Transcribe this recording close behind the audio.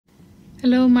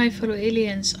Hello my fellow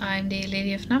aliens, I'm the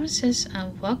LadyofNemesis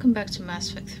and welcome back to Mass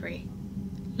Effect 3.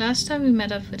 Last time we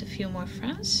met up with a few more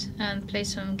friends and played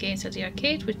some games at the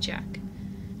arcade with Jack.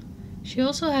 She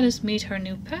also had us meet her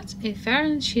new pet, a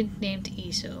variant she'd named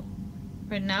Iso.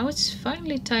 Right now it's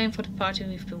finally time for the party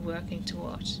we've been working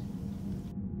towards.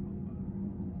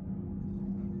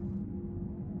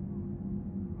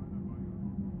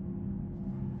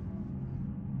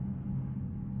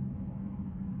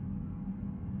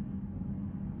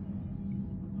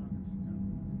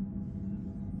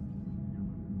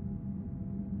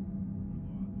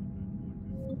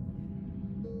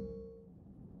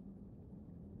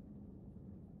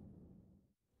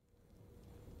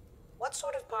 What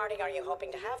sort of party are you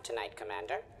hoping to have tonight,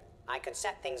 Commander? I could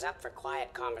set things up for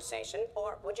quiet conversation,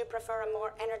 or would you prefer a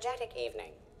more energetic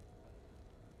evening?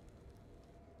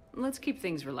 Let's keep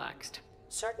things relaxed.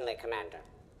 Certainly, Commander.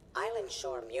 I'll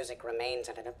ensure music remains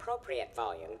at an appropriate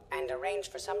volume and arrange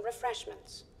for some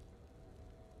refreshments.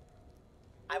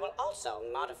 I will also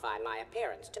modify my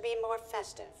appearance to be more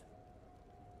festive.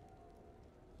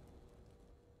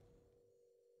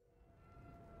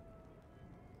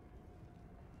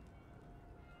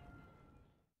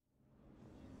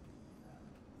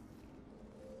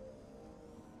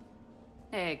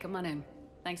 Hey, come on in.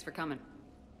 Thanks for coming.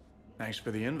 Thanks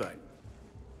for the invite.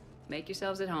 Make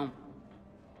yourselves at home.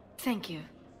 Thank you.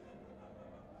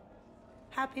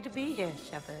 Happy to be here,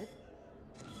 Shepard.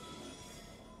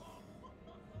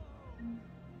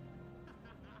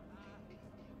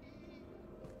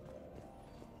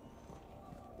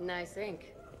 Nice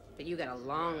ink. But you got a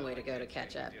long way to go to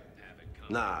catch up.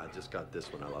 Nah, I just got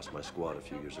this when I lost my squad a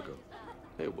few years ago.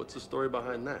 Hey, what's the story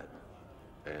behind that?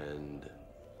 And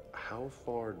how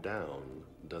far down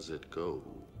does it go?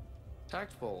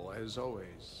 Tactful, as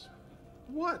always.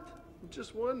 What? I'm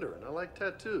just wondering. I like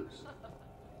tattoos.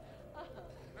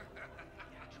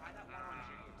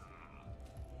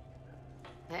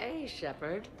 Hey,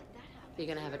 Shepard. You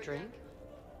gonna have a drink?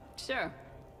 Sure.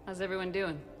 How's everyone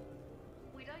doing?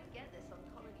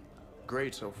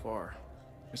 Great so far.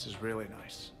 This is really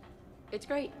nice. It's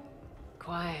great.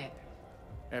 Quiet.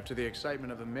 After the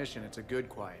excitement of the mission, it's a good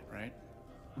quiet, right?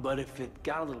 But if it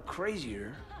got a little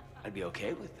crazier, I'd be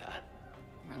okay with that.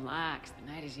 Relax.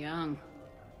 The night is young.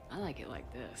 I like it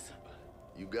like this.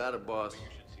 You got it, boss.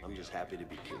 I'm just happy to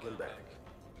be kicking back.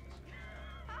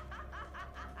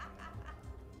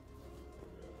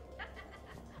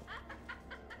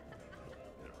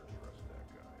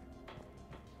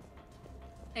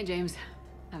 Hey, James.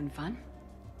 Having fun?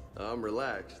 I'm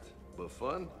relaxed, but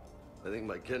fun? I think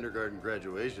my kindergarten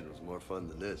graduation was more fun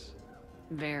than this.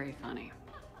 Very funny.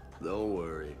 Don't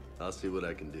worry. I'll see what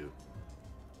I can do.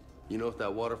 You know if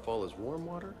that waterfall is warm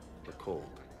water or cold?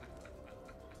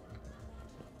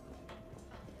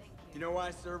 You know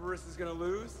why Cerberus is gonna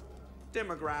lose?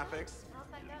 Demographics.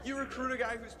 You recruit a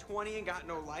guy who's 20 and got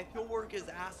no life, he'll work his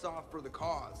ass off for the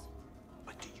cause.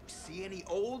 But do you see any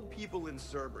old people in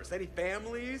Cerberus? Any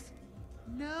families?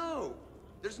 No.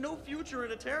 There's no future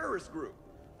in a terrorist group.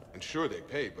 And sure, they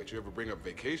pay, but you ever bring up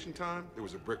vacation time, there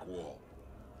was a brick wall.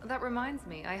 That reminds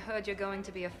me, I heard you're going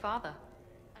to be a father.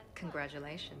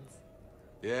 Congratulations.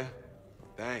 Yeah?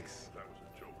 Thanks.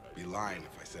 Be lying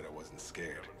if I said I wasn't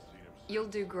scared. You'll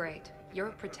do great. You're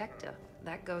a protector.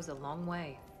 That goes a long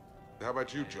way. How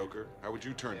about you, Joker? How would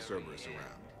you turn Cerberus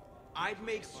around? I'd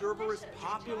make Cerberus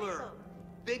popular.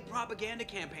 Big propaganda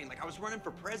campaign like I was running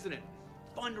for president.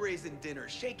 Fundraising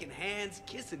dinners, shaking hands,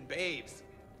 kissing babes.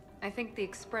 I think the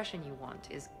expression you want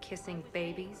is kissing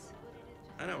babies.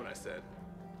 I know what I said.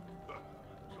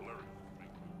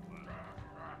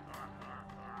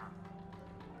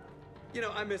 You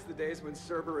know, I miss the days when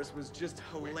Cerberus was just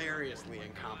hilariously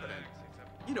incompetent.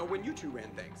 You know, when you two ran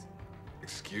things.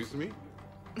 Excuse me?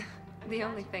 The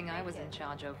only thing I was in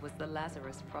charge of was the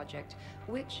Lazarus Project,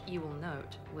 which, you will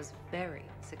note, was very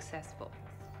successful.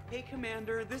 Hey,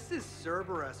 Commander, this is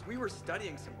Cerberus. We were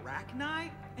studying some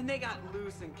Rachni, and they got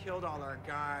loose and killed all our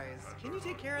guys. Can you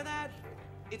take care of that?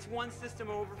 It's one system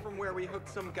over from where we hooked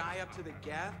some guy up to the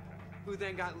Geth, who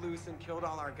then got loose and killed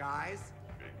all our guys.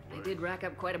 They did rack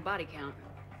up quite a body count.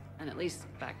 And at least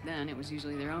back then, it was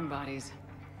usually their own bodies.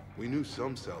 We knew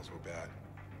some cells were bad,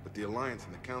 but the Alliance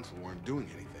and the Council weren't doing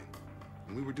anything.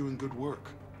 And we were doing good work.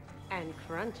 And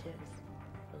crunches.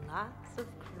 Lots of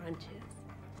crunches.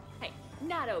 Hey,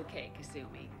 not okay,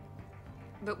 Kasumi.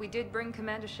 But we did bring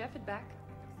Commander Shepard back.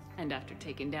 And after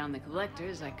taking down the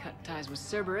Collectors, I cut ties with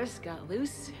Cerberus, got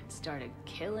loose, and started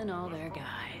killing all their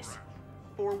guys.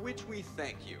 For which we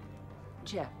thank you.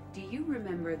 Jeff, do you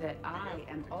remember that I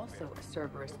am also a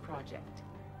Cerberus project?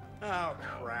 Oh,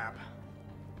 crap.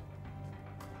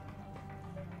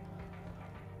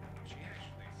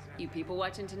 You people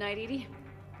watching tonight, Edie?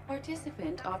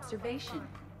 Participant observation.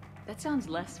 That sounds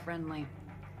less friendly.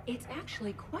 It's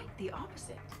actually quite the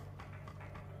opposite.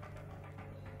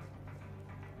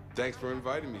 Thanks for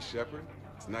inviting me, Shepard.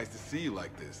 It's nice to see you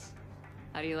like this.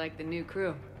 How do you like the new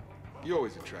crew? You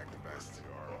always attract the best.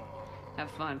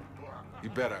 Have fun. You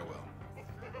bet I will.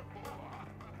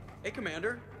 Hey,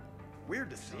 Commander. Weird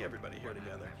to see everybody here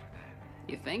together.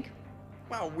 You think?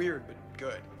 Well, weird, but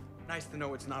good. Nice to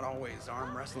know it's not always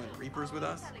arm wrestling Reapers with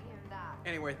us.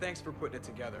 Anyway, thanks for putting it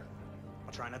together.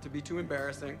 I'll try not to be too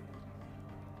embarrassing.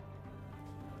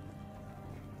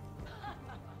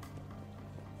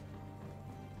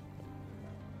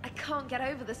 I can't get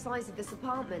over the size of this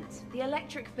apartment. The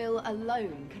electric bill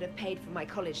alone could have paid for my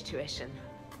college tuition.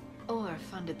 Or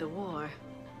funded the war.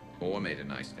 Or made a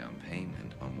nice down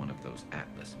payment on one of those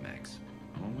Atlas mechs.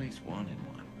 Always wanted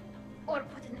one. Or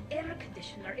put an air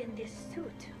conditioner in this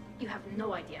suit. You have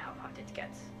no idea how hot it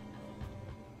gets.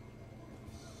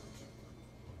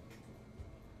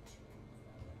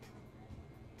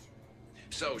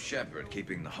 So, Shepard,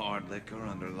 keeping the hard liquor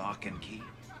under lock and key?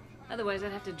 Otherwise,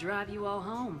 I'd have to drive you all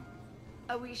home.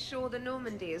 Are we sure the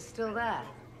Normandy is still there?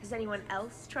 Has anyone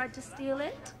else tried to steal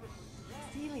it?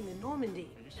 Stealing the Normandy.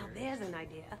 Now there's an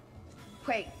idea.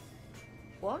 Wait.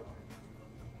 What?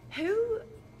 Who?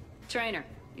 Trainer,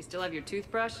 you still have your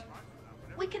toothbrush?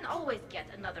 We can always get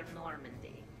another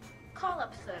Normandy. Call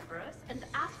up Cerberus and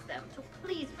ask them to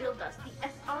please build us the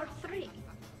SR-3.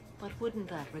 But wouldn't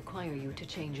that require you to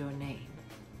change your name?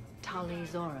 Tali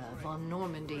Zora von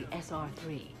Normandy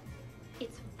SR3.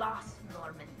 It's Boss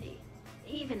Normandy.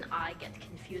 Even I get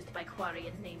confused by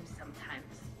Quarian names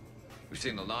sometimes. We've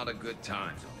seen a lot of good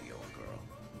times on the old girl.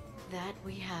 That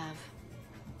we have.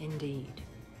 Indeed.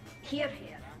 Here,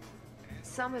 here.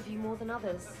 Some of you more than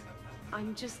others.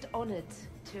 I'm just honored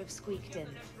to have squeaked in.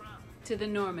 To the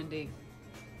Normandy.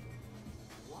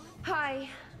 Hi.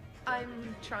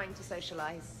 I'm trying to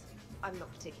socialize. I'm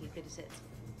not particularly good at it.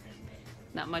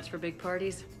 Not much for big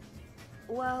parties?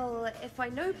 Well, if I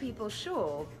know people,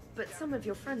 sure, but some of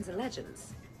your friends are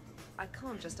legends. I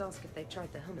can't just ask if they've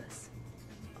tried the hummus.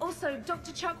 Also,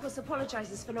 Dr. Chuckwas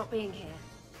apologizes for not being here.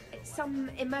 It's some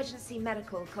emergency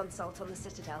medical consult on the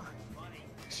Citadel.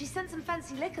 She sent some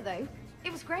fancy liquor, though.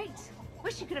 It was great.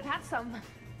 Wish you could have had some.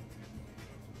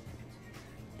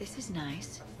 This is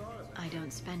nice. I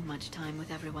don't spend much time with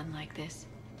everyone like this.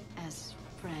 As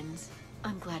friends,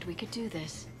 I'm glad we could do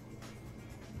this.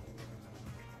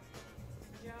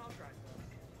 Yeah, I'll try.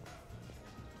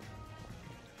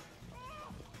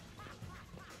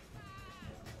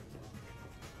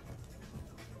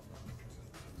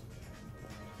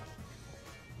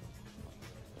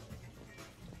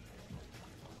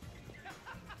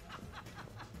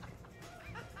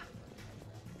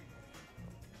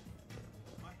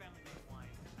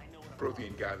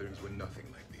 Protean gatherings were nothing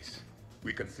like this.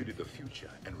 We considered the future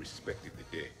and respected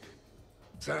the dead.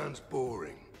 Sounds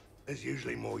boring. There's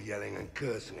usually more yelling and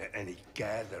cursing at any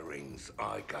gatherings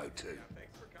I go to.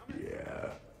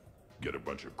 Yeah. Get a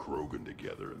bunch of Krogan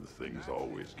together and things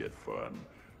always get fun.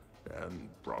 And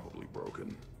probably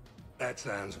broken. That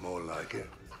sounds more like it.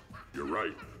 You're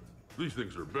right. These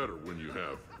things are better when you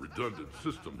have redundant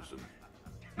systems and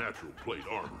natural plate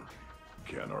armor.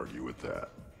 Can't argue with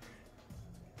that.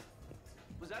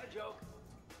 Was that a joke?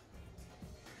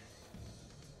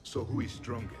 So who is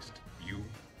strongest, you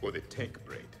or the tech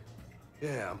brain?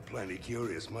 Yeah, I'm plenty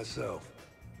curious myself.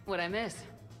 What'd I miss?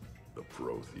 The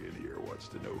Prothean here wants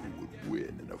to know who would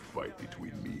win in a fight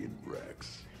between me and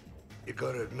Rex. You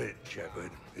gotta admit, Shepard,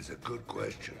 it's a good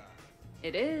question.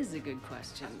 It is a good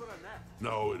question.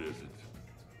 No, it isn't.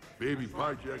 Baby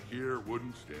Pyjak here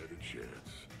wouldn't stand a chance.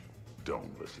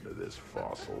 Don't listen to this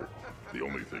fossil. The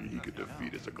only thing he could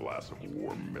defeat is a glass of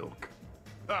warm milk.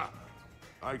 Ha!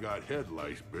 I got head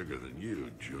lice bigger than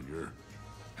you, Junior.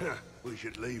 Huh, we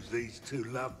should leave these two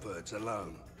lovebirds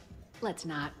alone. Let's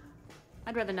not.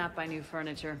 I'd rather not buy new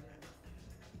furniture.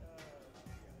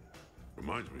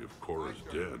 Reminds me of Cora's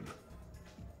den.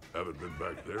 Haven't been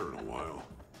back there in a while.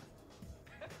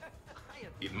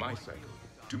 In my cycle,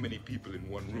 too many people in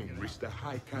one room risk a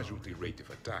high casualty rate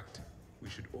if attacked. We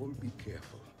should all be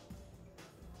careful.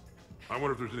 I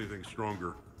wonder if there's anything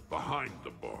stronger behind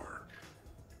the bar.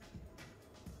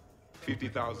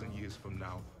 50,000 years from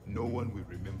now, no one will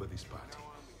remember this party.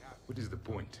 What is the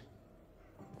point?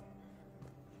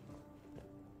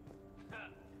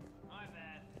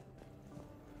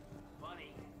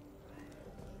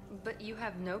 But you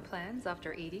have no plans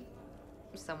after Edie?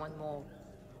 Someone more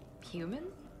human?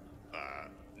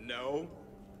 No.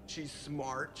 She's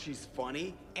smart, she's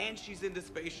funny, and she's into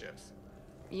spaceships.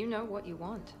 You know what you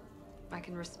want. I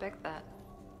can respect that.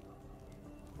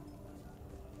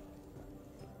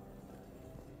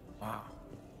 Wow,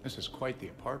 this is quite the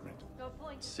apartment.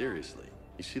 Seriously,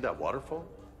 you see that waterfall?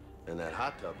 And that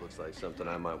hot tub looks like something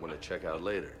I might want to check out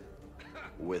later.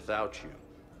 Without you.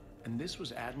 And this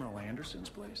was Admiral Anderson's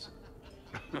place?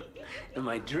 In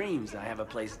my dreams, I have a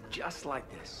place just like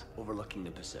this, overlooking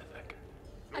the Pacific.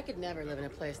 I could never live in a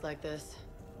place like this.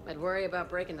 I'd worry about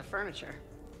breaking the furniture.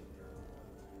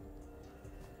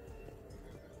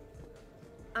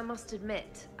 I must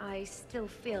admit, I still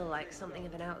feel like something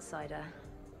of an outsider.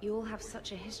 You all have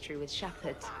such a history with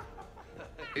Shepard.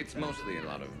 It's mostly a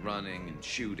lot of running and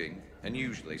shooting, and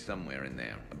usually somewhere in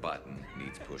there, a button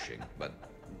needs pushing, but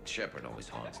Shepard always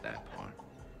haunts that part.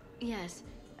 Yes,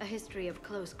 a history of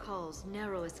close calls,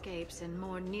 narrow escapes, and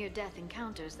more near-death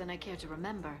encounters than I care to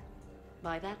remember.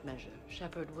 By that measure,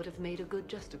 Shepard would have made a good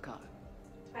Justicar.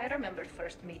 I remember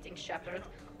first meeting Shepard.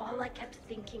 All I kept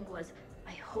thinking was,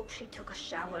 I hope she took a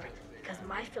shower, because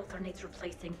my filter needs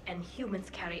replacing, and humans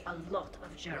carry a lot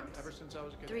of germs. Ever since I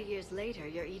was a kid. 3 years later,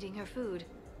 you're eating her food.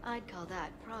 I'd call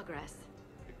that progress.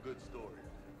 A good story.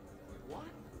 What?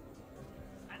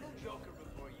 I knew Joker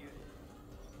before you.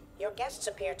 Your guests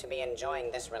appear to be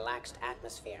enjoying this relaxed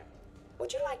atmosphere.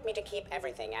 Would you like me to keep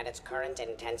everything at its current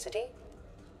intensity?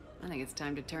 I think it's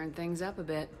time to turn things up a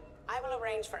bit. I will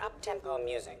arrange for up-tempo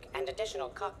music and additional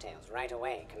cocktails right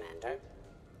away, Commander.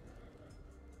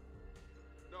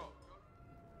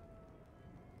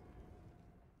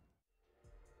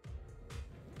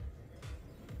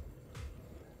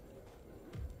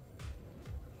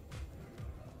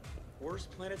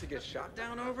 Worst planet to get shot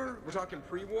down over? We're talking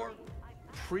pre-war?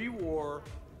 Pre-war,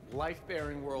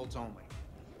 life-bearing worlds only.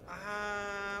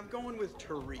 I'm going with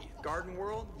Tarith. Garden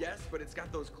World, yes, but it's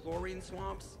got those chlorine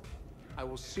swamps. I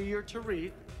will see your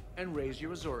Tarith and raise you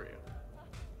Azoria,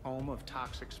 home of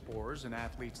toxic spores and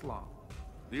athlete's lung.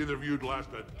 Neither of you'd last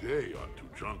a day on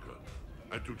Tuchanka.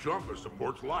 And Tuchanka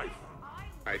supports life.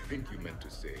 I think you meant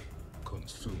to say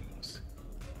consumes.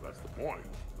 That's the point.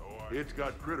 It's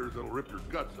got critters that'll rip your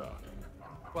guts out.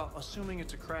 Well, assuming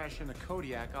it's a crash in the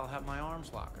Kodiak, I'll have my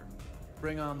arms locker.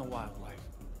 Bring on the wildlife.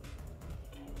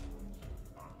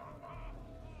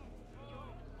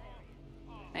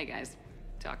 Hey guys,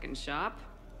 talking shop?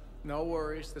 No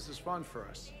worries, this is fun for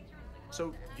us.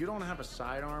 So, you don't have a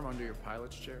sidearm under your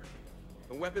pilot's chair?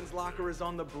 The weapons locker is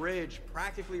on the bridge,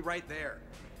 practically right there.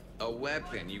 A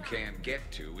weapon you can't get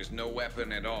to is no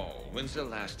weapon at all. When's the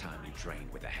last time you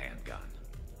trained with a handgun?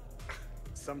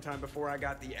 Sometime before I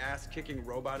got the ass-kicking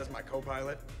robot as my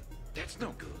co-pilot. That's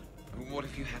no good. What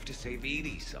if you have to save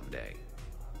Edie someday?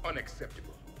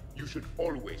 Unacceptable. You should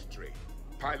always train.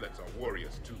 Pilots are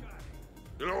warriors too.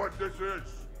 You know what this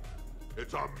is?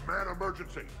 It's a man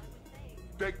emergency.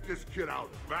 Take this kid out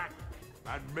back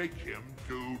and make him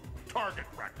do target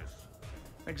practice.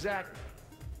 Exactly.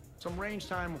 Some range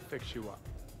time will fix you up.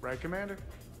 Right, Commander?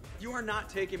 You are not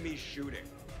taking me shooting.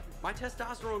 My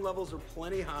testosterone levels are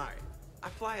plenty high. I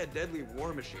fly a deadly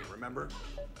war machine, remember?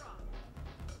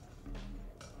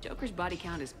 Joker's body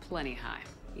count is plenty high.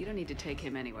 You don't need to take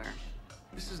him anywhere.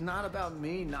 This is not about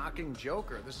me knocking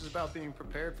Joker. This is about being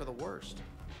prepared for the worst.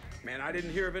 Man, I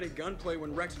didn't hear of any gunplay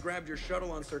when Rex grabbed your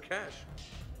shuttle on Surkesh.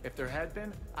 If there had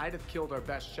been, I'd have killed our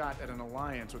best shot at an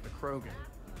alliance with the Krogan.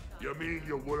 You mean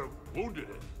you would have wounded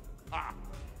it? Ah!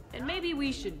 And maybe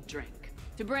we should drink.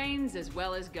 To brains as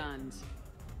well as guns.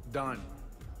 Done.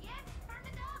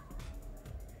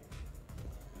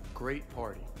 Great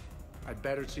party. I'd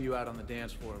better see you out on the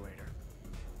dance floor later.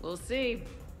 We'll see.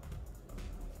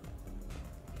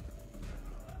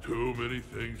 Too many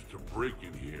things to break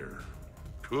in here.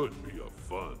 Could be a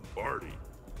fun party.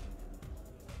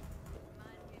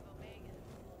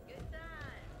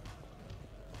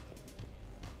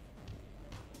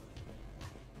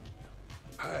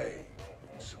 Hey,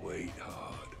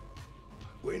 sweetheart.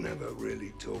 We never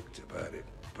really talked about it,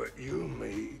 but you and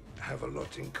me have a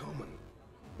lot in common.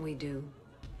 We do.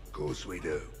 Of course we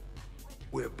do.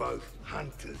 We're both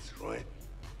hunters, right?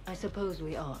 I suppose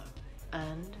we are.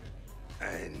 And?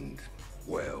 And,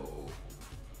 well...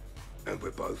 And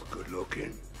we're both good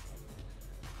looking.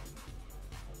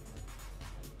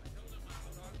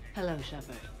 Hello,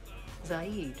 Shepard.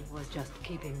 Zaid was just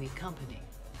keeping me company.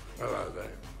 Hello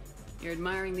there. You're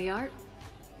admiring the art?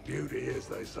 Beauty, as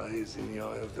they say, is in the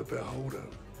eye of the beholder.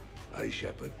 Hey,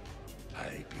 Shepard.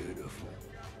 Hey, beautiful.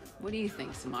 What do you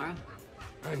think, Samara?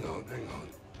 Hang on.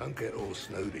 Don't get all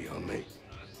snooty on me.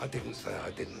 I didn't say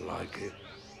I didn't like it.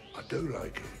 I do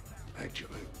like it,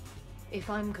 actually. If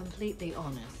I'm completely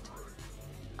honest,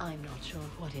 I'm not sure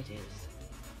what it is.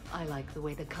 I like the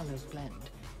way the colors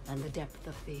blend and the depth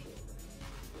of the...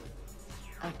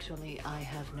 Actually, I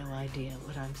have no idea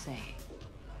what I'm saying.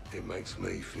 It makes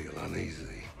me feel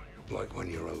uneasy. Like when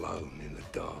you're alone in the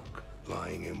dark,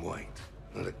 lying in wait,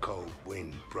 and a cold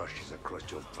wind brushes across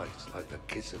your face like the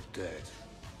kiss of death.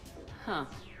 Huh.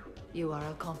 You are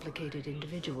a complicated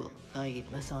individual, Aid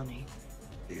Masani.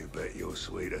 You bet your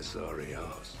sweet Asari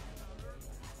ass.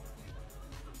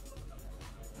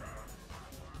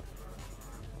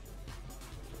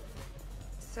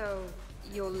 So,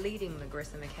 you're leading the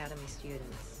Grissom Academy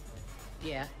students?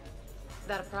 Yeah.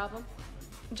 That a problem?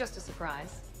 Just a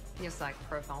surprise. Your psych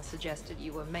profile suggested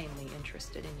you were mainly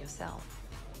interested in yourself.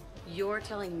 You're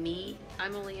telling me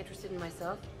I'm only interested in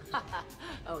myself?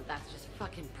 Oh, that's just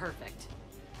fucking perfect.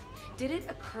 Did it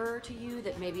occur to you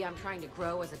that maybe I'm trying to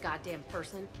grow as a goddamn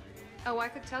person? Oh, I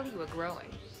could tell you were growing.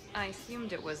 I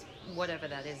assumed it was whatever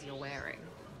that is you're wearing.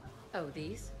 Oh,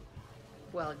 these?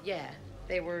 Well, yeah.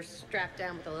 They were strapped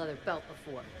down with a leather belt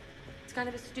before. It's kind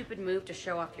of a stupid move to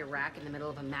show off your rack in the middle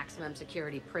of a maximum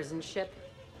security prison ship.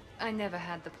 I never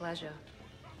had the pleasure.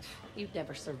 You'd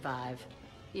never survive.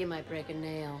 You might break a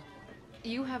nail.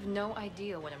 You have no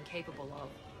idea what I'm capable of.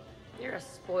 You're a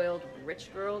spoiled,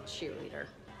 rich girl cheerleader.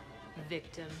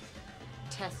 Victim.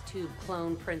 Test tube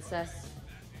clone princess.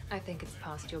 I think it's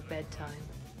past your bedtime.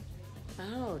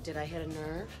 Oh, did I hit a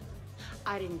nerve?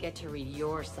 I didn't get to read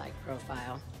your psych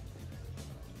profile.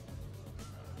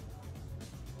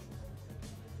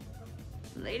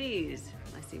 Ladies,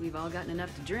 I see we've all gotten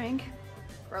enough to drink.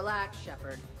 Relax,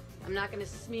 Shepard. I'm not gonna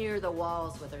smear the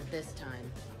walls with her this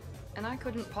time. And I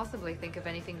couldn't possibly think of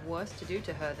anything worse to do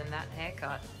to her than that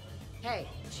haircut. Hey,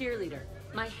 cheerleader.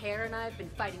 My hair and I have been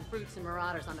fighting brutes and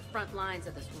marauders on the front lines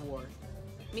of this war.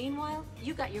 Meanwhile,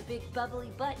 you got your big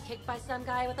bubbly butt kicked by some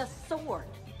guy with a sword.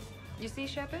 You see,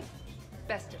 Shepard?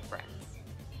 Best of friends.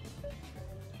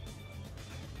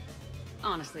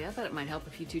 Honestly, I thought it might help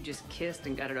if you two just kissed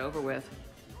and got it over with.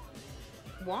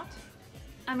 What?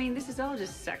 I mean, this is all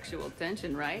just sexual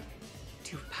tension, right?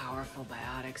 Two powerful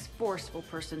biotics, forceful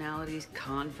personalities,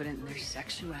 confident in their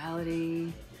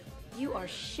sexuality. You are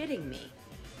shitting me.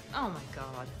 Oh my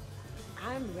god.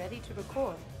 I'm ready to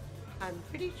record. I'm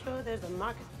pretty sure there's a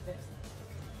market for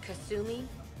this. Kasumi,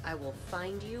 I will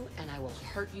find you and I will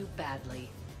hurt you badly.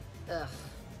 Ugh.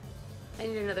 I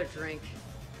need another drink.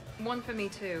 One for me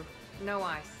too. No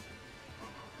ice.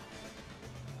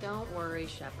 Don't worry,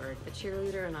 Shepard. The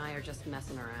cheerleader and I are just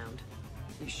messing around.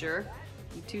 You sure?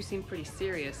 You two seem pretty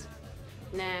serious.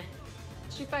 Nah.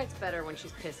 She fights better when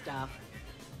she's pissed off.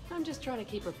 I'm just trying to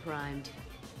keep her primed.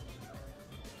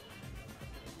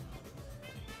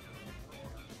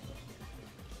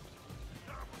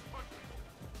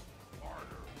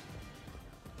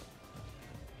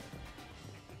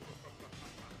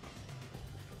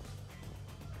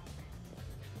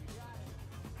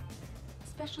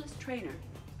 Specialist trainer,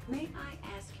 may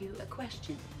I ask you a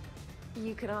question?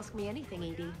 You can ask me anything,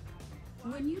 Edie.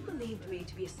 When you believed me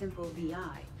to be a simple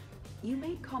VI, you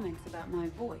made comments about my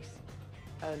voice.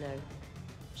 Oh no.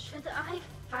 Should I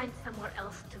find somewhere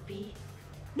else to be?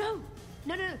 No!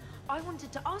 No. I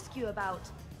wanted to ask you about...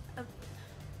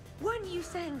 weren't you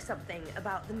saying something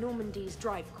about the Normandy's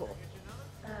drive core?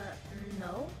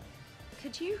 No.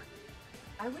 Could you?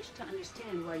 I wish to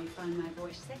understand why you find my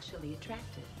voice sexually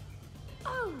attractive.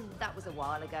 Oh, that was a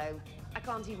while ago. I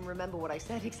can't even remember what I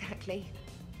said exactly.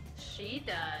 She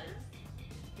does.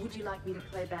 Would you like me to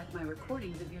play back my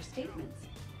recordings of your statements?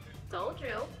 Told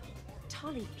you.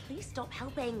 Tali, please stop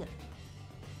helping.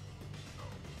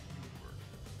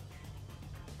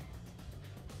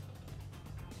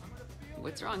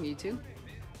 What's wrong, you two?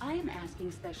 I am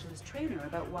asking Specialist Trainer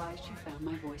about why she found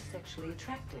my voice sexually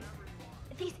attractive.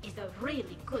 This is a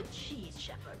really good cheese,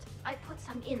 Shepard. I put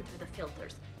some in through the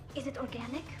filters. Is it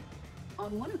organic?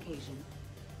 On one occasion,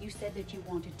 you said that you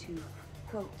wanted to,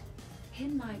 quote,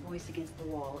 pin my voice against the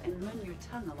wall and run your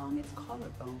tongue along its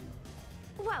collarbone.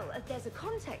 Well, there's a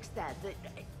context there that...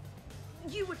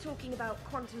 you were talking about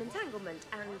quantum entanglement,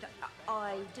 and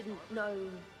I didn't know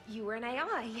you were an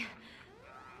AI.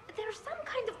 There's some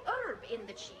kind of herb in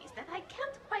the cheese that I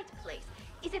can't quite place.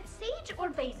 Is it sage or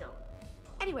basil?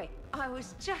 Anyway, I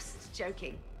was just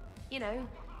joking. You know,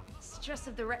 stress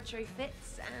of the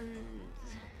retrofits and...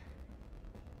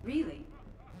 Really?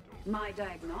 My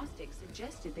diagnostics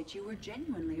suggested that you were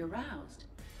genuinely aroused.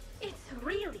 It's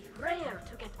really rare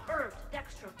to get herbed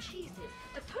dextro cheeses.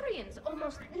 The Turians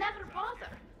almost never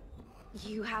bother.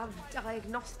 You have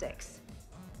diagnostics.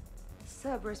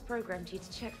 Cerberus programmed you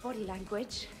to check body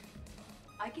language.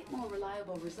 I get more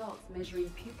reliable results measuring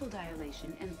pupil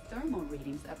dilation and thermal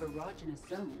readings of erogenous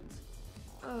zones.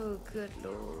 Oh, good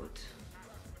lord.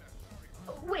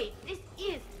 Wait, this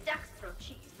is dextro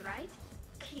cheese, right?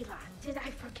 Keela, did I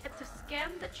forget to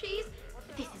scan the cheese?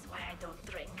 This is why I don't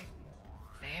drink.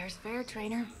 Fair's fair,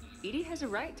 trainer. Edie has a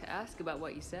right to ask about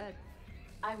what you said.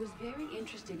 I was very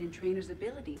interested in Trainer's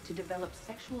ability to develop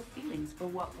sexual feelings for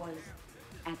what was,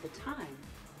 at the time,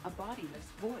 a bodiless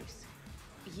voice.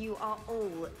 You are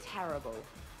all terrible.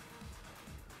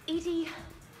 Edie,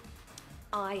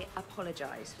 I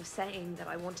apologize for saying that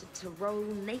I wanted to roll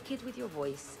naked with your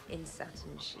voice in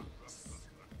satin sheets.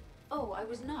 Oh, I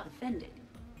was not offended.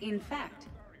 In fact,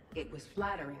 it was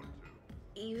flattering.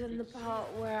 Even the part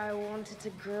where I wanted to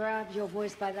grab your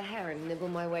voice by the hair and nibble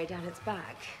my way down its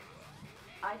back.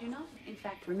 I do not, in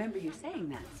fact, remember you saying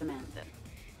that, Samantha.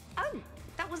 Oh,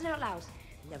 that wasn't out loud.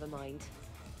 Never mind.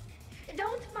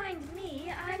 Don't mind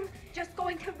me. I'm just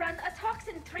going to run a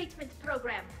toxin treatment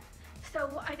program,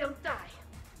 so I don't die.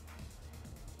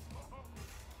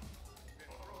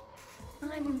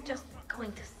 I'm just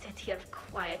going to sit here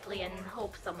quietly and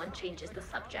hope someone changes the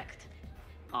subject.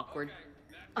 Awkward.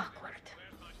 Awkward.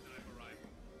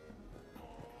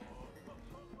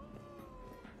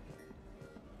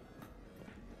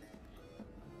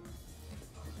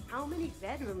 How many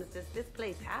bedrooms does this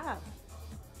place have?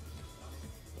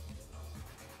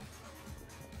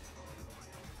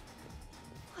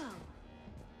 Wow.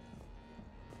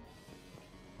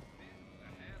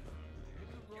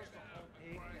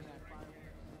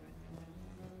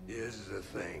 Here's the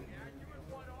thing.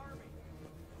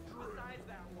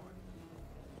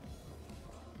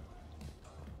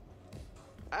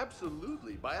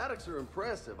 Absolutely. Biotics are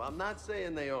impressive. I'm not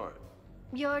saying they aren't.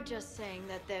 You're just saying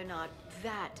that they're not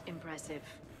that impressive.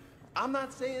 I'm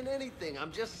not saying anything. I'm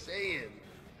just saying.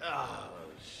 Oh,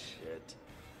 shit.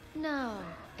 No,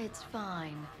 it's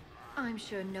fine. I'm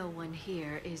sure no one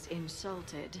here is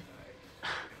insulted.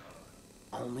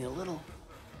 Only a little.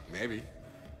 Maybe.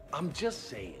 I'm just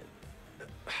saying.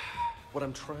 What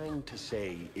I'm trying to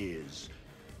say is...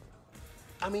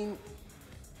 I mean,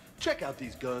 check out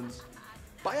these guns.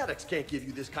 Biotics can't give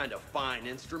you this kind of fine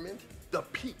instrument. The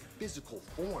peak physical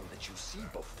form that you see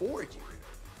before you.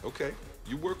 Okay,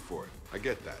 you work for it. I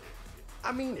get that.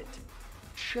 I mean it.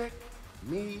 Check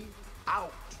me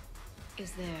out.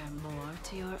 Is there more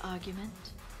to your argument?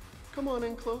 Come on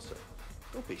in closer.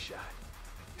 Don't be shy.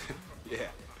 Yeah,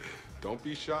 don't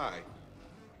be shy.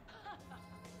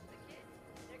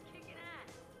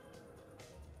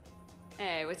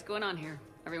 Hey, what's going on here?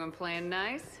 Everyone playing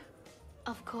nice?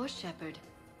 Of course, Shepard.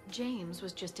 James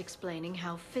was just explaining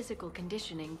how physical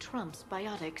conditioning trumps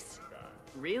biotics.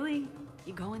 Really?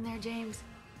 You going there, James?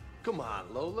 Come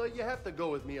on, Lola. You have to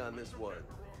go with me on this one.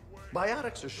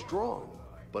 Biotics are strong,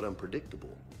 but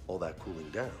unpredictable. All that cooling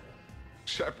down.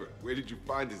 Shepard, where did you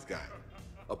find this guy?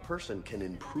 A person can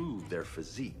improve their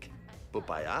physique, but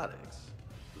biotics,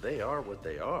 they are what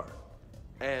they are.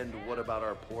 And what about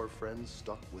our poor friends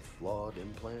stuck with flawed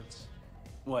implants?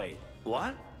 Wait,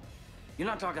 what? You're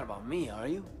not talking about me, are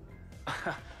you?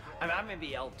 I may be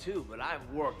L2, but I've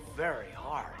worked very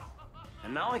hard.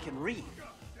 And now I can read.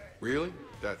 Really?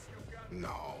 That's...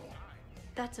 no.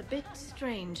 That's a bit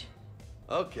strange.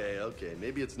 Okay,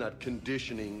 maybe it's not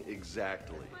conditioning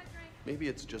exactly. Maybe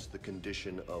it's just the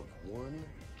condition of one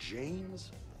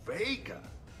James Vega.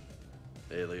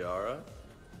 Hey, Liara,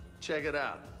 check it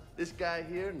out. This guy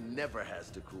here never has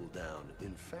to cool down.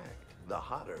 In fact, the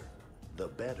hotter, the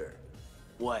better.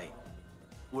 Wait,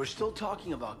 we're still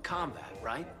talking about combat,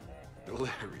 right?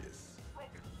 Hilarious.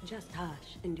 Just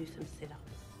hush and do some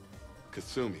sit-ups.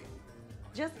 Kasumi.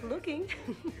 Just looking.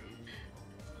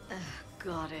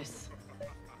 Goddess.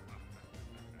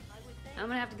 I'm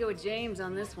gonna have to go with James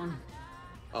on this one.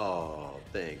 Oh,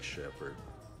 thanks, Shepard.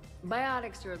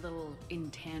 Biotics are a little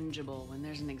intangible when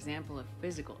there's an example of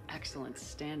physical excellence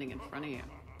standing in front of you.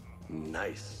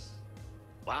 Nice.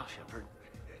 Wow, Shepard.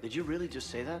 Did you really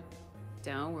just say that?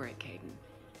 Don't worry, Caden.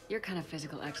 Your kind of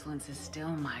physical excellence is still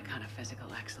my kind of physical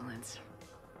excellence.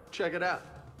 Check it out.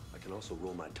 I can also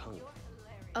roll my tongue.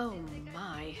 Oh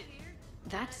my.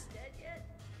 That's...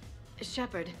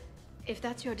 Shepard, if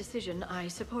that's your decision, I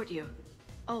support you.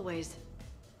 Always.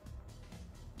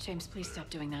 James, please stop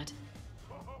doing that.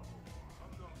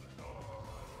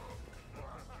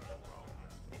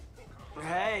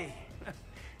 Hey!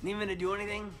 Need me to do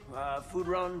anything? Food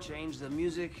run, change the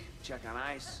music, check on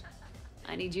ice?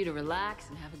 I need you to relax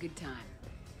and have a good time.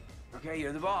 Okay,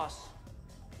 you're the boss.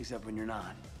 Except when you're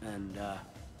not. And,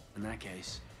 in that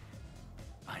case,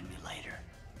 find me later.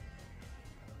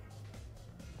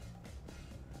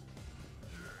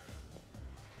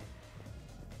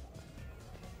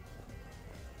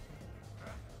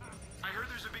 I heard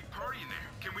there's a big party in there.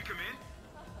 Can we come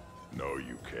in? No,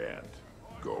 you can't.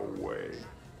 Go away.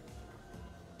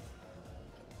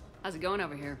 How's it going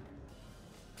over here?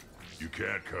 You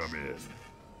can't come in.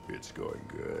 It's going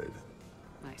good.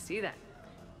 I see that.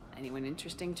 Anyone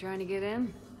interesting trying to get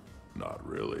in? Not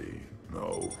really,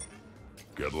 no.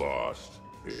 Get lost.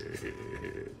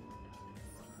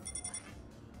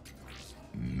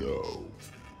 No.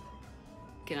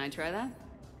 Can I try that?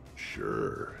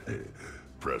 Sure.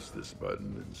 Press this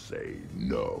button and say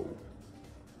no.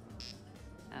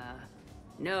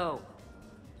 No.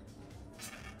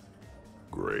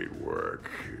 Great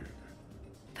work.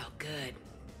 Felt good.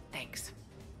 Thanks.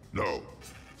 No.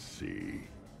 See?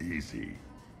 Easy.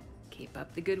 Keep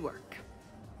up the good work.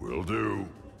 Will do.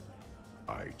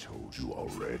 I told you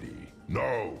already.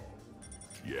 No!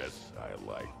 Yes, I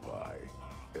like pie.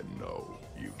 And no,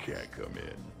 you can't come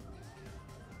in.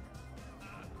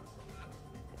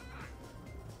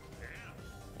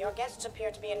 Your guests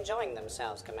appear to be enjoying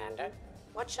themselves, Commander.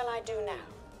 What shall I do now?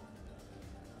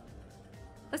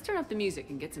 Let's turn up the music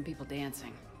and get some people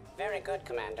dancing. Very good,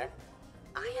 Commander.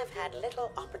 I have had little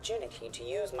opportunity to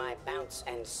use my bounce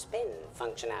and spin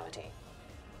functionality.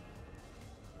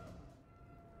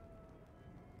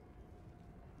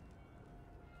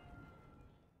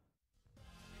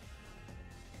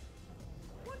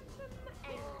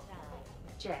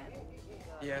 Jeb,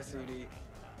 Yes, Edie.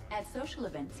 at social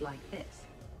events like this,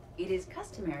 it is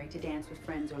customary to dance with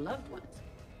friends or loved ones.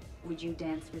 Would you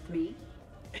dance with me?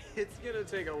 It's gonna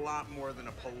take a lot more than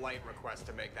a polite request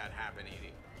to make that happen,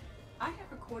 Edie. I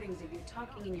have recordings of you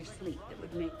talking in your sleep that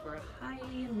would make for a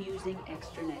highly amusing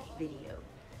extranet video.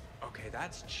 Okay,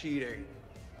 that's cheating.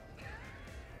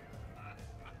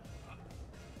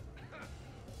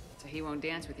 So he won't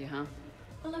dance with you, huh?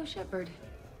 Hello, Shepard.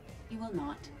 You will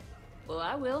not. Well,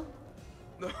 I will.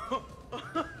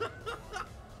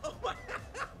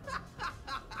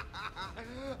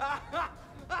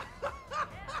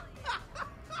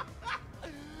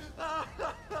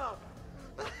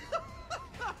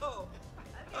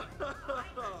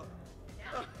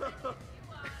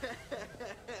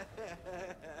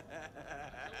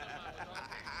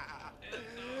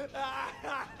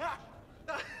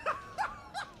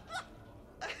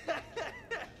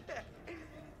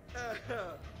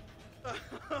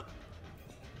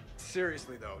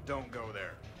 Seriously, though, don't go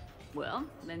there. Well,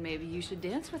 then maybe you should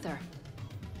dance with her.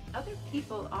 Other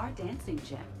people are dancing,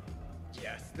 Jeb.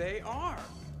 Yes, they are.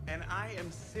 And I am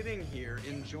sitting here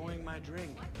enjoying my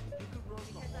drink.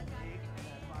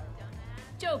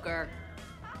 Joker.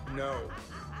 No.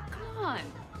 Come on.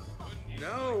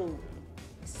 No.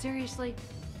 Seriously?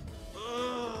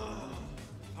 Ugh.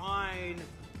 Fine.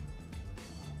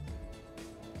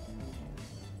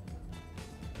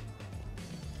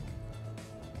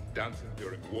 Dancing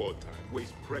during wartime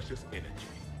wastes precious energy.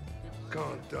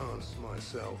 Can't dance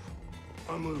myself.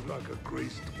 I move like a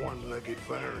greased one-legged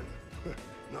baron.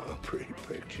 Not a pretty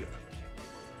picture.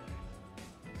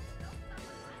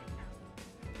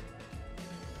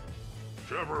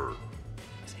 Shepard!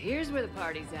 So here's where the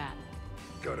party's at.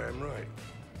 Goddamn right.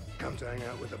 Come to hang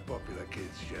out with the popular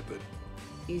kids, Shepard.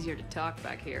 Easier to talk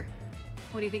back here.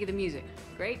 What do you think of the music?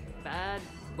 Great? Bad?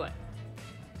 What?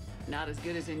 Not as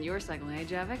good as in your cycle, eh,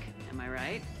 Javik? Am I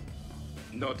right?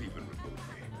 Not even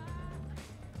remotely.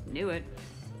 Knew it.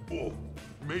 Oh,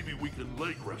 maybe we can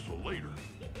leg wrestle later.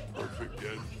 Perfect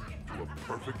end to a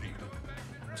perfect evening.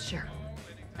 Sure.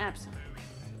 Absolutely.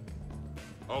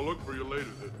 I'll look for you later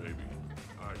then, maybe.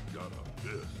 I got a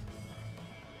this.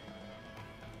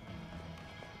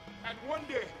 And one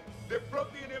day, the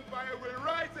Protean Empire will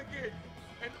rise again,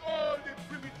 and all the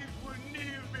primitives will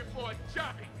kneel before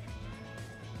Javik.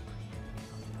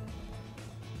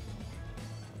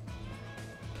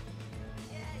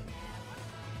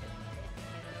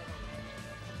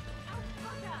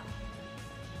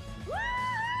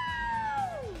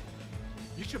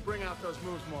 You should bring out those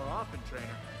moves more often, trainer.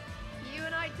 You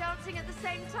and I dancing at the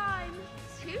same time?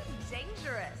 Too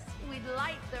dangerous. We'd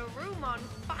light the room on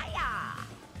fire.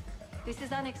 This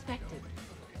is unexpected.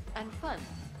 And fun.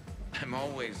 I'm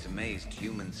always amazed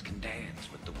humans can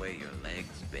dance with the way your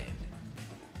legs bend.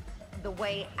 The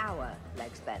way our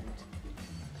legs bend.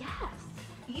 Yes,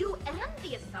 you and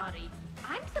the Asari.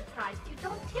 I'm surprised you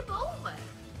don't tip over.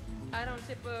 I don't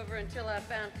tip over until I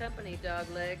found company, dog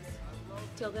legs.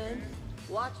 Till then,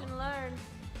 watch and learn.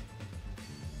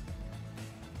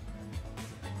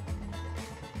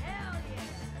 Hell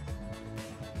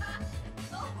yeah!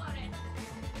 Go for it!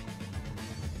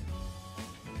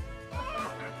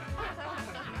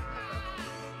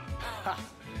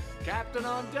 Captain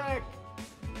on deck!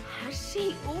 Has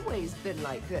she always been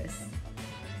like this?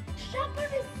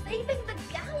 Shepard is saving the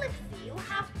galaxy. You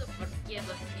have to forgive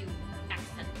a few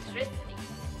eccentricities.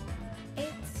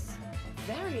 It's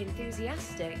very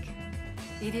enthusiastic.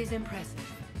 It is impressive.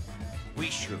 We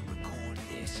should record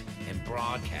this. this and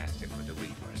broadcast it for the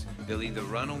Reapers. They'll either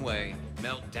run away,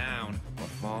 melt down, or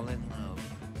fall in love.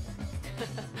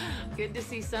 Good to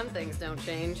see some things don't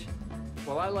change.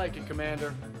 Well, I like it,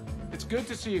 Commander. It's good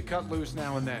to see you cut loose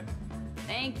now and then.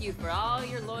 Thank you for all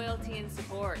your loyalty and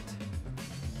support.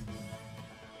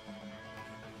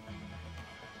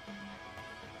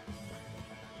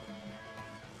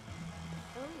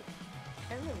 Oh,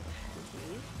 hello,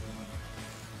 Auntie.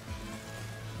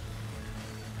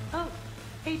 Oh,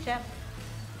 hey, Jeff.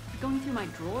 You're going through my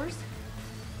drawers?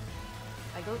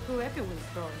 I go through everyone's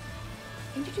drawers.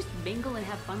 Can't you just mingle and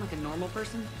have fun like a normal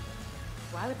person?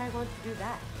 Why would I want to do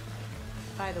that?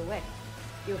 By the way,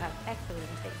 you have excellent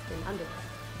taste in underwear.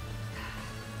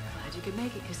 Glad you could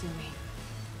make it, Kasumi.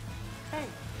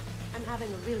 Thanks. I'm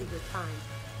having a really good time.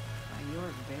 By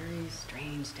your very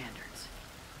strange standards.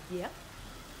 Yep.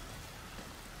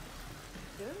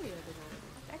 Earlier than I was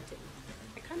expecting.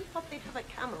 I kind of thought they'd have a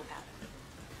camo pattern.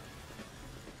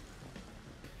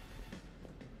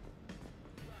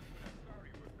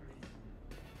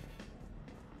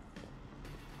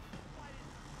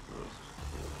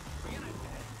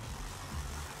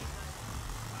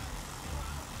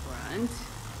 Front.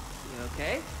 You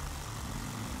okay?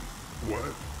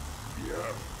 What?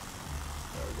 Yeah.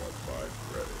 I got 5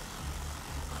 credits.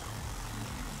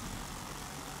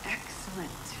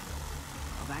 Excellent.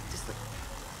 Go back to sleep.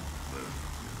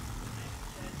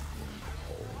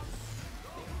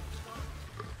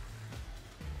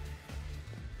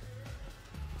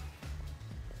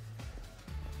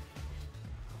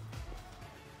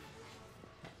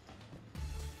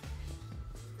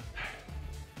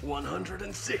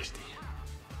 $160.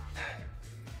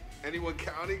 Anyone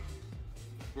counting?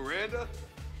 Miranda?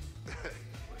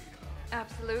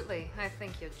 Absolutely. I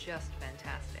think you're just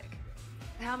fantastic.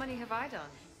 How many have I done?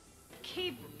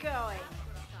 Keep going.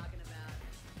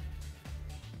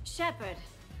 Shepard.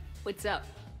 What's up?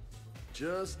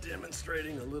 Just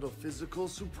demonstrating a little physical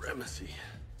supremacy.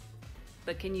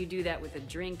 But can you do that with a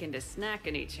drink and a snack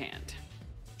in each hand?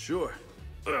 Sure.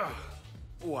 Ugh.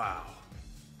 Wow.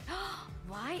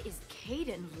 Why is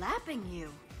Caden lapping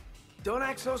you? Don't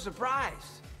act so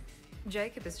surprised.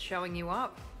 Jacob is showing you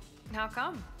up. How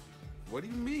come? What do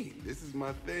you mean? This is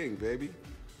my thing, baby. You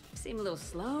seem a little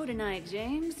slow tonight,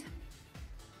 James.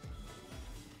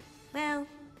 Well,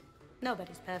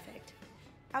 nobody's perfect.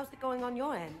 How's it going on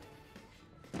your end?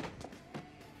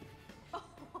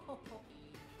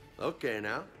 Okay,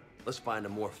 now, let's find a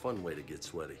more fun way to get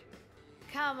sweaty.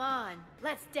 Come on,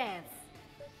 let's dance.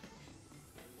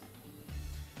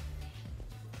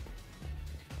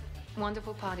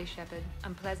 Wonderful party, Shepard.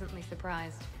 I'm pleasantly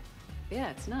surprised. Yeah,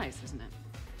 it's nice, isn't it?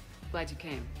 Glad you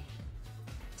came.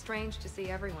 Strange to see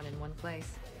everyone in one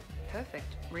place.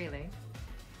 Perfect, really.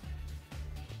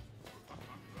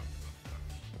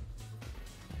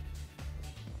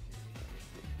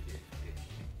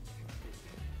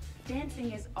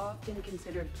 Dancing is often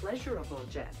considered pleasurable,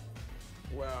 Jeff.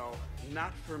 Well,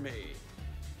 not for me.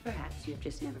 Perhaps you've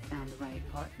just never found the right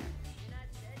partner.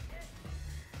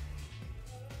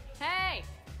 Hey,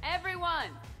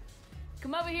 everyone!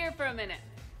 Come over here for a minute.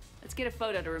 Let's get a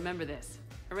photo to remember this.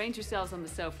 Arrange yourselves on the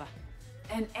sofa.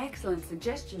 An excellent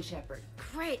suggestion, Shepard.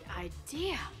 Great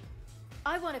idea.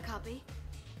 I want a copy.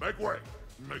 Make way!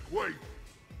 Make way!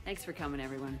 Thanks for coming,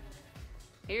 everyone.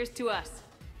 Here's to us.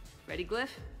 Ready,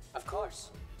 Glyph? Of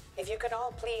course. If you could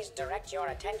all please direct your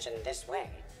attention this way.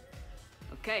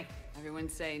 Okay, everyone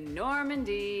say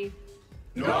Normandy.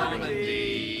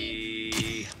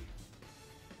 Normandy!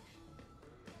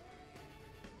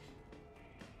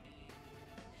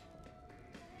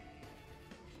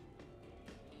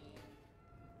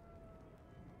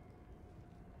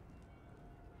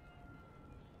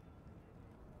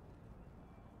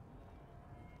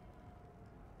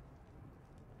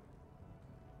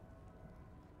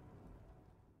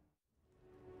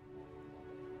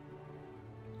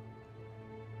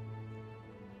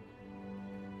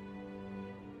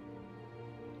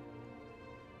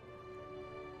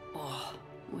 Oh,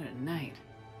 what a night.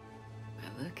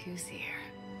 But look who's here.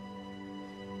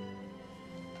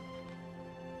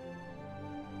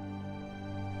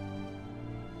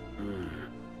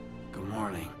 Good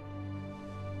morning.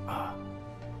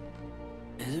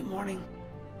 Is it morning?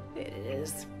 It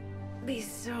is. Be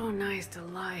so nice to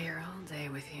lie here all day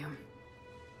with you.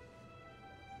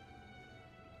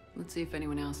 Let's see if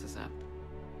anyone else is up.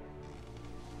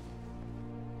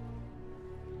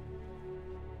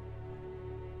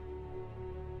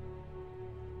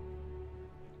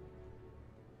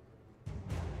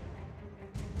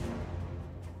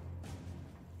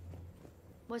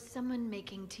 Was someone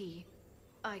making tea?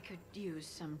 I could use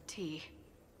some tea.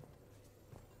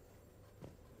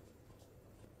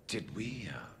 Did we,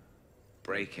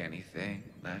 break anything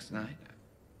last night?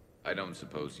 I don't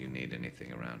suppose you need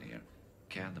anything around here.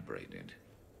 Calibrated.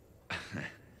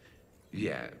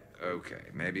 Yeah, okay.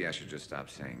 Maybe I should just stop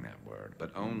saying that word.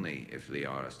 But only if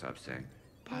Liara stops saying,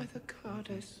 by the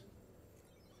goddess.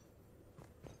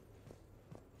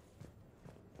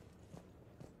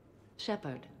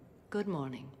 Shepard, good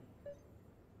morning.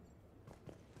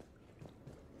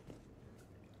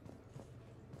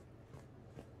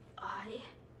 I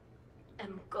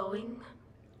am going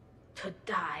to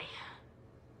die.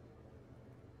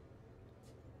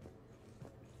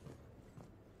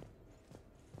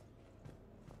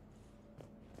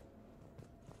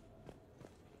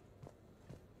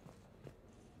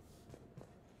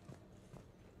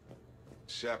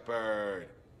 Shepard,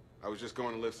 I was just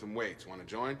going to lift some weights. Want to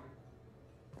join?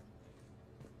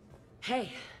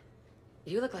 Hey,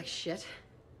 you look like shit.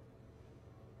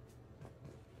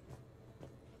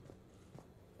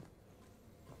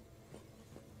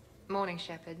 Morning,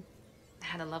 Shepard.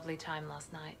 Had a lovely time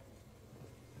last night.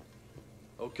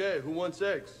 Okay, who wants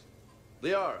eggs?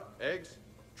 Liara, eggs?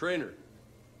 Trainer.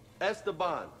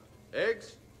 Esteban,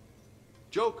 eggs?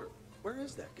 Joker, where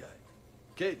is that guy?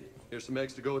 Caden, here's some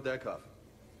eggs to go with that coffee.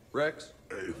 Rex?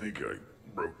 I think I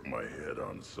broke my head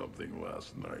on something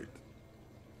last night.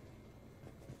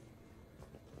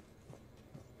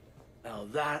 Now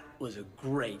that was a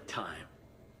great time.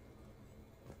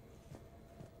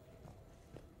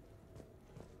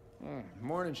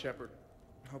 Morning, Shepard.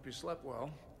 Hope you slept well.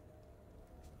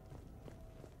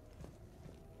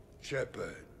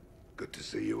 Shepard, good to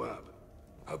see you up.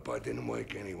 Hope I didn't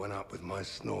wake anyone up with my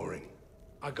snoring.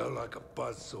 I go like a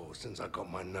buzzsaw since I got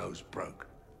my nose broke.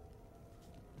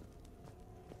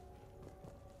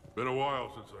 Been a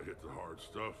while since I hit the hard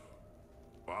stuff.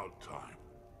 About time.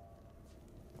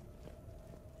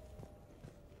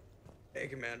 Hey,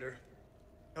 Commander.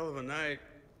 Hell of a night.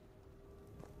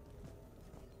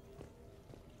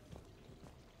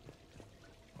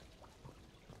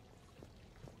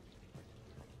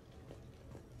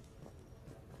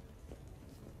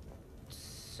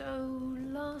 So,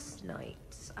 last night,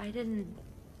 I didn't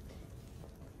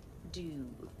do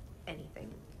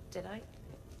anything, did I?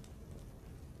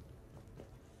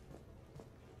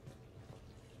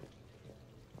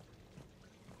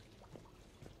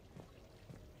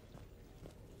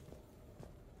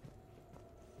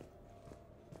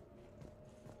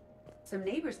 Some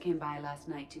neighbors came by last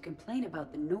night to complain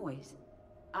about the noise.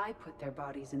 I put their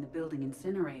bodies in the building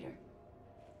incinerator.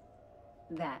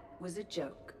 That was a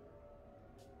joke.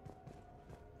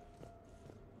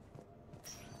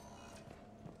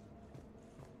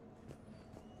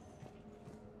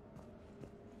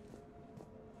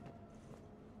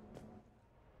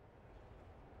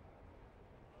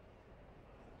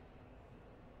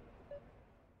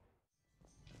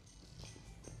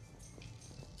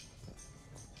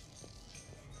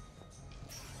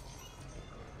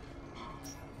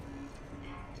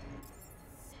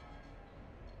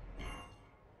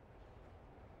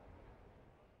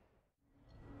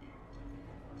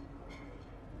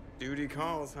 Duty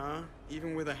calls, huh?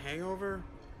 Even with a hangover?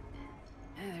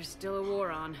 There's still a war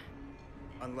on.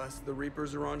 Unless the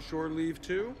Reapers are on shore leave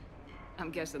too? I'm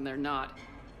guessing they're not.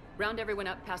 Round everyone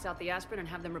up, pass out the aspirin, and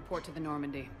have them report to the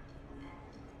Normandy.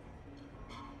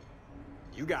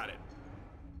 You got it.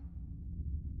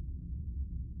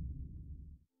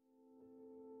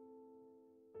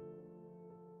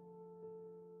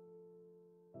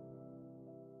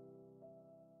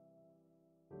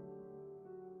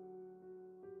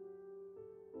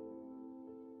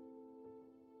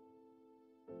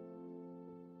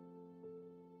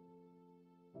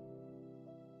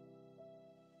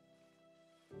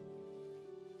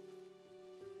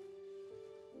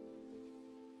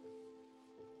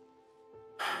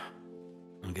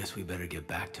 I guess we better get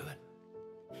back to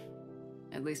it.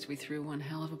 At least we threw one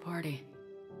hell of a party.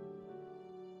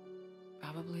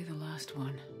 Probably the last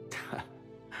one.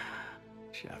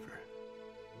 Shepard,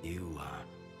 you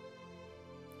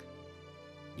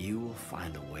will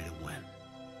find a way to win.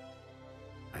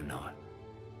 I know it.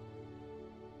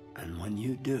 And when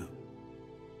you do,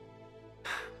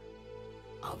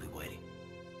 I'll be waiting.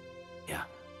 Yeah.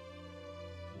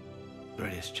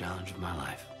 Greatest challenge of my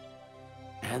life.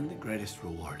 And the greatest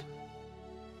reward.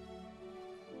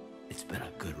 It's been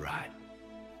a good ride.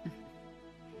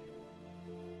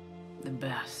 The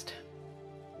best.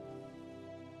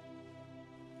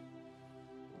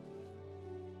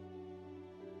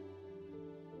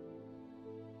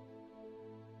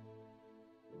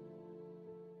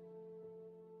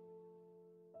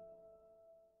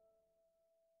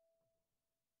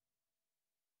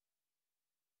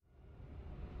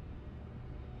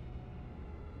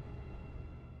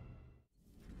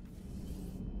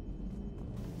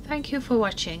 thank you for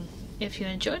watching. If you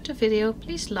enjoyed the video,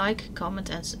 please like, comment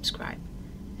and subscribe.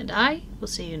 And I will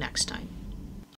see you next time.